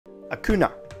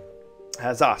Akuna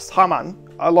has asked, "Hi man,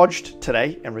 I lodged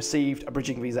today and received a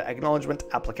bridging visa acknowledgement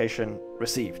application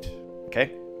received."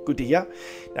 Okay, good to hear.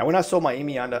 Now, when I saw my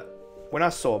IMI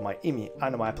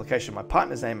under my application, my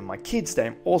partner's name and my kid's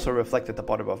name also reflected the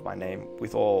bottom of my name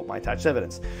with all my attached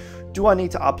evidence. Do I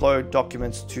need to upload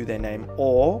documents to their name,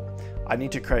 or I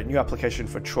need to create a new application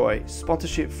for Troy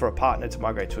sponsorship for a partner to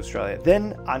migrate to Australia?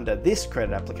 Then under this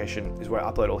credit application is where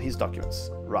I upload all his documents.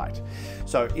 Right.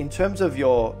 So in terms of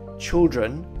your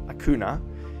children, Akuna,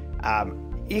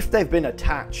 if they've been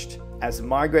attached as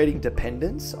migrating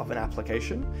dependents of an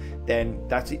application, then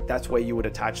that's where you would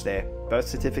attach their birth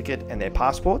certificate and their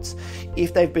passports.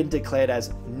 If they've been declared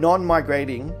as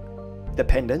non-migrating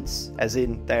dependents, as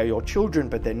in they are your children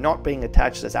but they're not being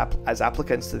attached as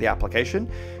applicants to the application,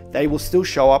 they will still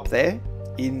show up there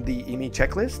in the IMI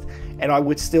checklist, and I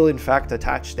would still in fact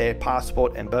attach their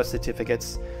passport and birth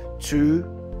certificates to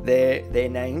their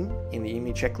name in the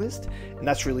IMI checklist, and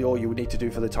that's really all you would need to do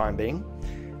for the time being.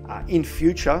 In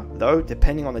future though,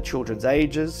 depending on the children's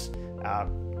ages,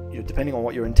 depending on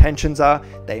what your intentions are,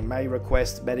 they may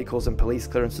request medicals and police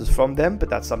clearances from them, but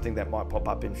that's something that might pop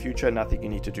up in future. Nothing you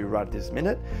need to do right this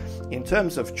minute. In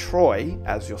terms of Troy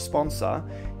as your sponsor,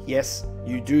 yes,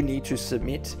 you do need to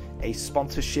submit a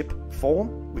sponsorship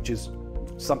form, which is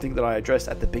something that I addressed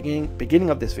at the beginning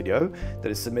of this video, that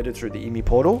is submitted through the IMI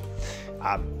portal.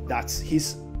 That's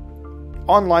his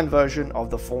online version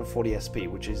of the Form 40SP,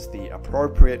 which is the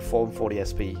appropriate Form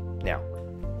 40SP now.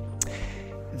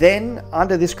 Then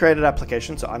under this created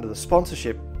application, so under the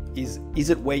sponsorship, is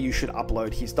it where you should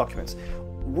upload his documents?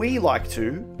 We like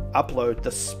to upload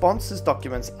the sponsor's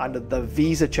documents under the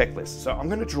visa checklist. So I'm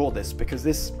going to draw this because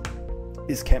this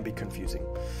can be confusing.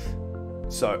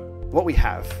 So what we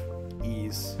have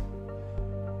is,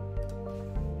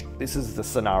 this is the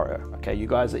scenario. Okay, you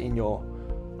guys are in your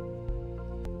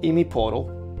IMI portal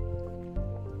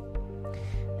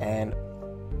and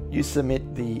you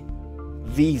submit the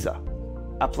visa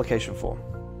application form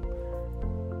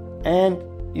and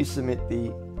you submit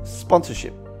the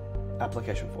sponsorship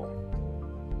application form.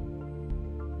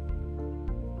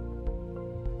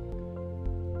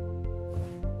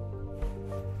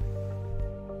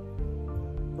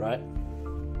 Right?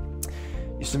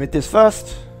 You submit this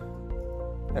first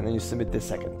and then you submit this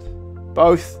second,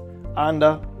 both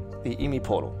under the IMI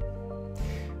portal.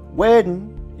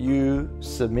 When you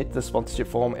submit the sponsorship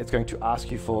form, it's going to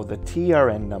ask you for the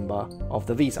TRN number of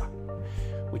the visa,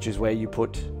 which is where you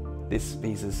put this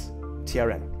visa's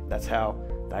TRN. That's how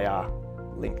they are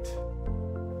linked.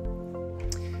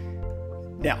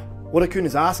 Now, what Akun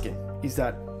is asking is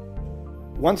that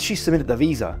once she submitted the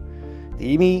visa,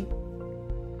 the IMI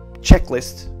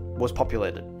checklist was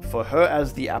populated for her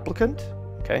as the applicant.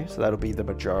 Okay, so that'll be the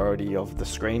majority of the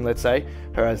screen, let's say,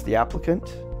 her as the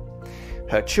applicant,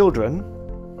 her children,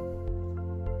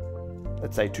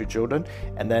 let's say 2 children,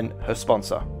 and then her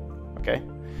sponsor. Okay,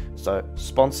 so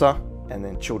sponsor and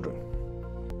then children.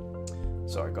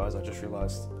 Sorry guys, I just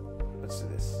realized, let's do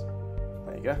this.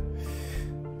 There you go.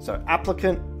 So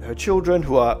applicant, her children,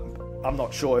 who are, I'm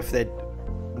not sure if they're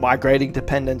migrating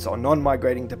dependents or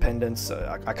non-migrating dependents.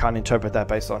 I can't interpret that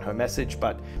based on her message,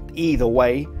 but either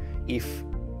way, if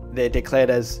they're declared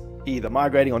as either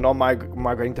migrating or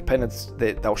non-migrating dependents,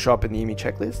 they'll show up in the IMI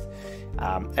checklist.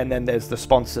 And then there's the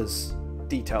sponsor's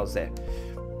details there.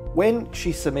 When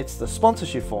she submits the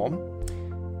sponsorship form,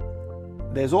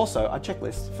 there's also a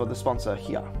checklist for the sponsor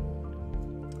here.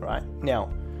 Right? Now,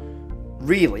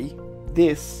 really,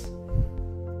 this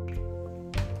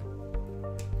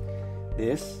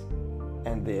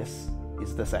and this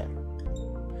is the same.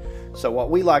 So what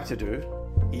we like to do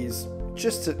is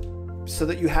so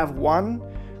that you have one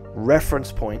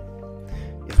reference point,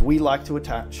 is we like to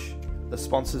attach the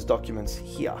sponsor's documents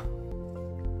here,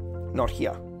 not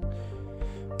here.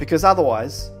 Because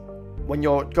otherwise, when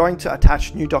you're going to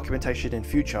attach new documentation in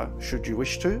future, should you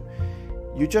wish to,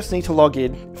 you just need to log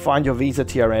in, find your visa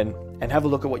TRN, and have a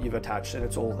look at what you've attached, and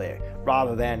it's all there,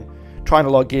 rather than trying to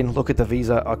log in, look at the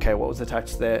visa, okay, what was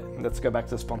attached there, let's go back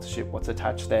to the sponsorship, what's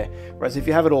attached there. Whereas if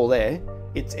you have it all there,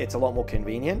 it's a lot more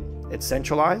convenient, it's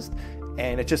centralized,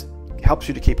 and it just helps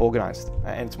you to keep organized,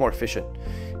 and it's more efficient.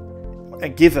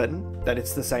 And given that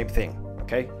it's the same thing,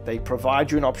 okay, they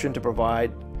provide you an option to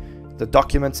provide the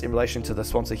documents in relation to the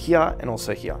sponsor here and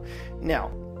also here.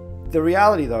 Now, the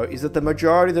reality though is that the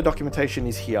majority of the documentation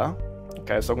is here.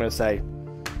 Okay, so I'm going to say,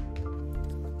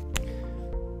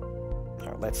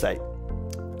 let's say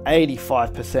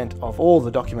 85% of all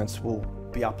the documents will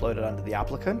be uploaded under the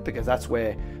applicant, because that's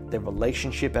where the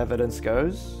relationship evidence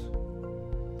goes.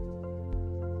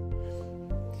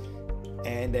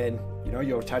 And then,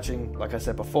 you're attaching, like I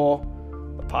said before,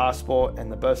 the passport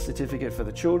and the birth certificate for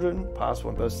the children,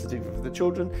 passport and birth certificate for the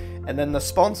children, and then the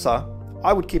sponsor,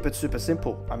 I would keep it super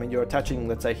simple. I mean, you're attaching,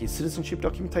 let's say, his citizenship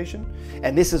documentation,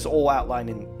 and this is all outlined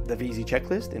in the Veazy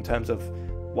checklist in terms of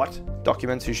what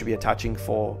documents you should be attaching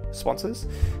for sponsors.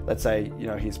 Let's say, you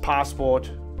know, his passport,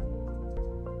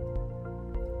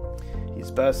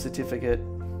 his birth certificate,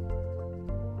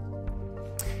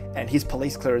 and his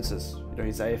police clearances, you know,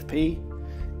 his AFP,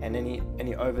 and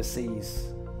any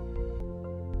overseas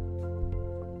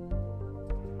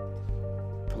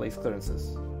police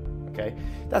clearances. Okay,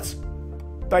 that's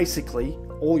basically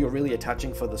all you're really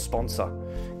attaching for the sponsor,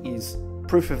 is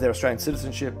proof of their Australian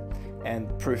citizenship and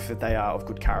proof that they are of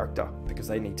good character, because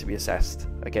they need to be assessed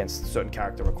against certain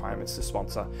character requirements to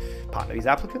sponsor partner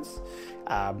visa applicants.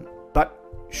 But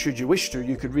should you wish to,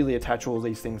 you could really attach all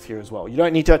these things here as well. You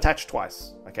don't need to attach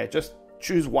twice. Okay, just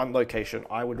choose one location.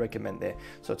 I would recommend there,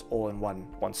 so it's all in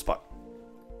one spot.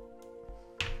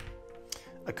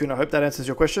 Akun, I hope that answers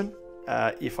your question.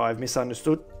 If I've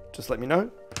misunderstood, just let me know.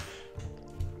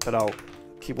 But I'll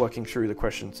keep working through the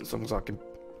questions as soon as I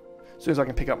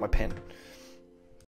can pick up my pen.